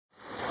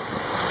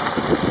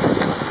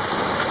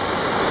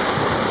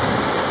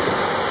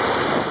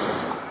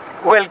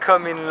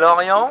Welcome in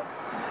Lorient.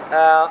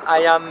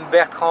 I am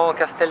Bertrand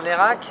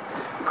Castelnerac,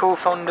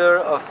 co-founder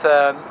of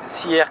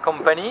SeAir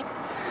company,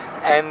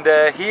 and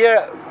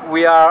here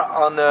we are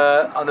on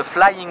a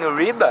flying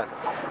rib.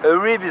 A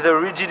rib is a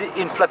rigid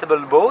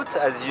inflatable boat,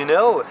 as you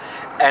know,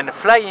 and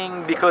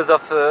flying because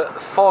of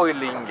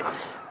foiling.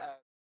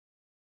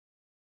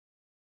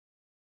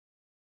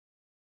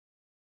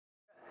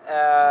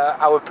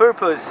 Our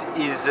purpose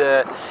is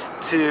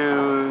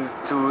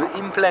to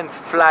implement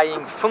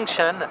flying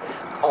function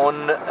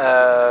on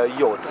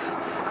yachts,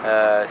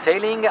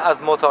 sailing as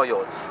motor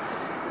yachts.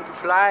 To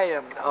fly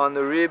on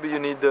the rib you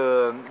need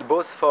the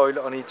bow foil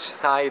on each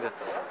side,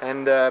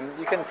 and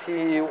you can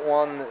see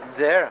one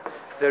there.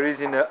 There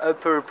is in the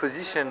upper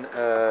position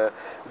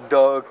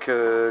dock,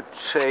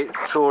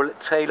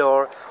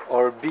 trailer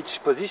or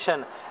beach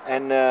position,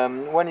 and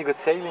when you go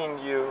sailing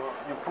you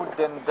put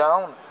them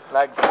down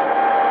like this.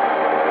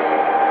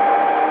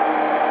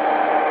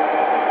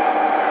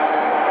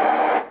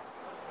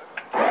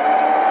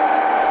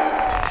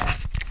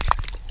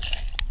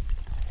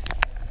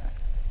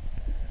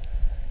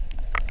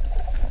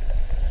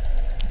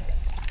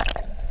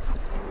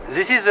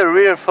 This is a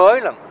rear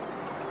foil.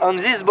 On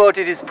this boat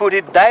it is put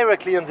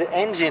directly on the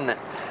engine,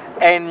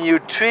 and you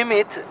trim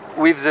it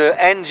with the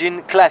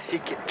engine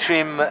classic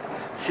trim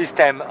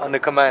system on the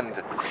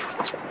command.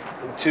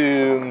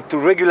 To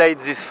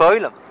regulate this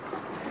foil,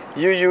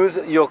 you use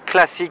your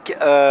classic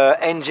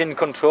engine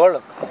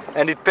control,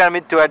 and it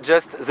permits to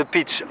adjust the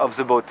pitch of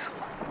the boat.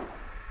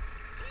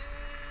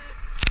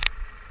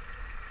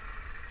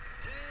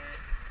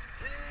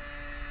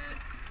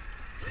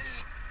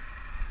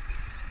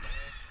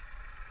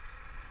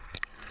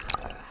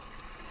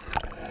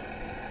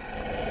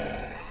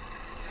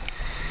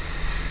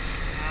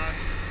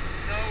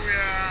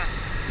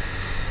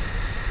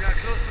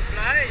 Close to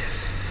fly.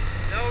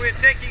 Now we're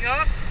taking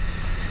off.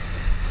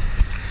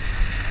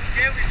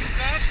 Okay, we took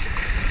off.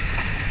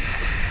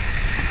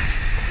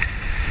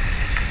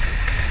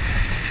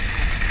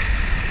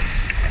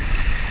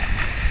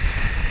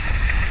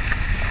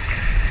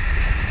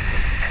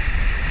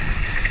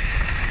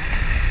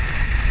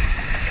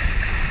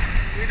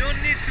 We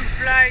don't need to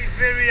fly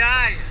very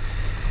high.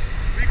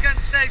 We can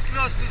stay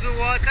close to the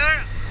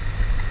water.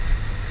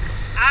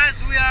 As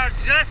we are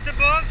just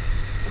above,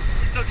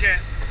 it's okay.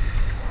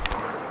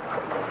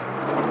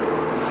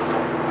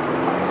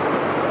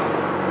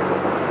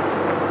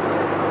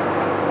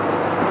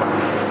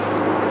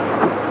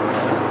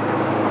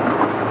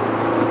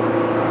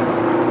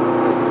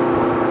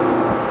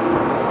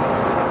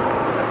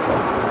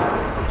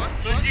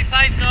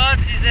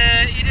 Knots is the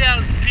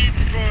ideal speed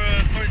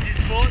for this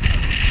boat.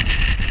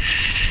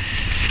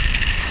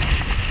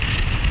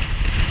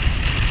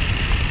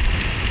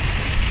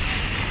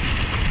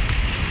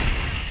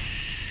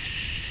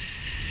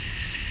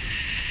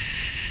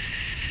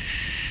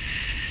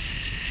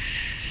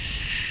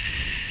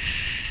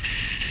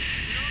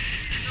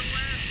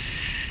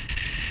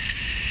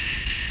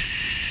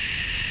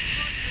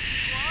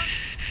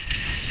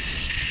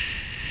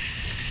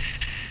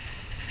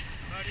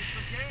 But it's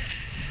okay.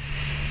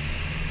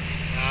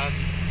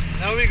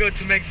 Now we go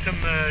to make some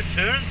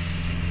turns.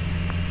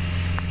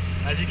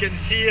 As you can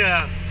see,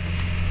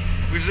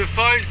 with the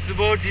foils the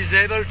boat is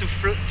able to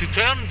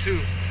turn to,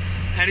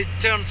 and it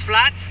turns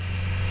flat.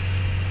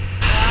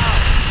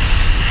 Wow.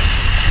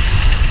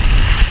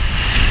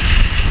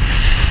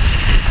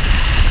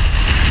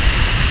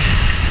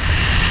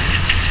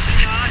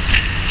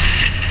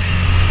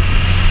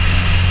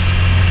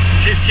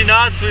 50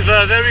 knots with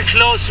a very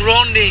close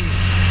rounding.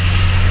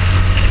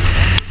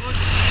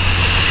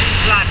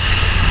 Flat.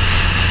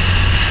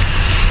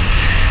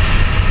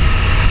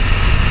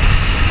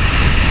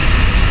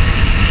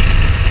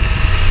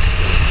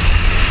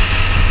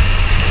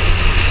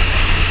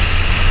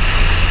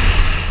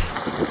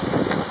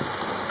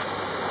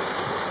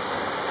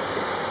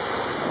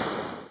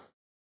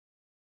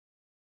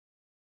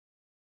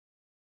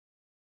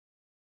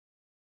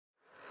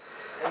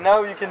 And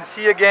now you can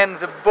see again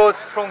the both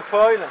front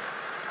foil,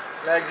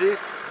 like this,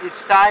 each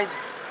side,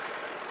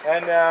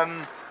 and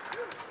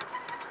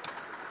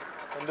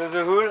under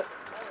the hull,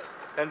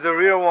 and the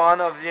rear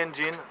one of the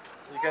engine.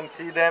 You can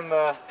see them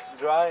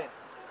dry.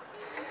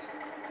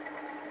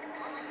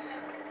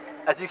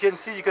 As you can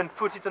see, you can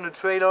put it on a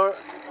trailer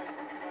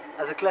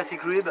as a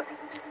classic rib.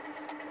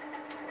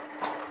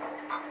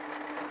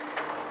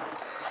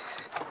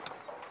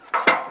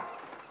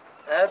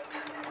 Up.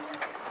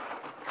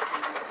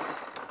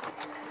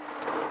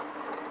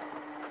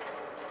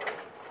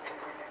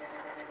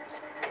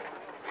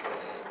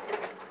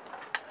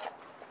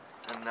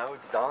 And now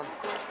it's done.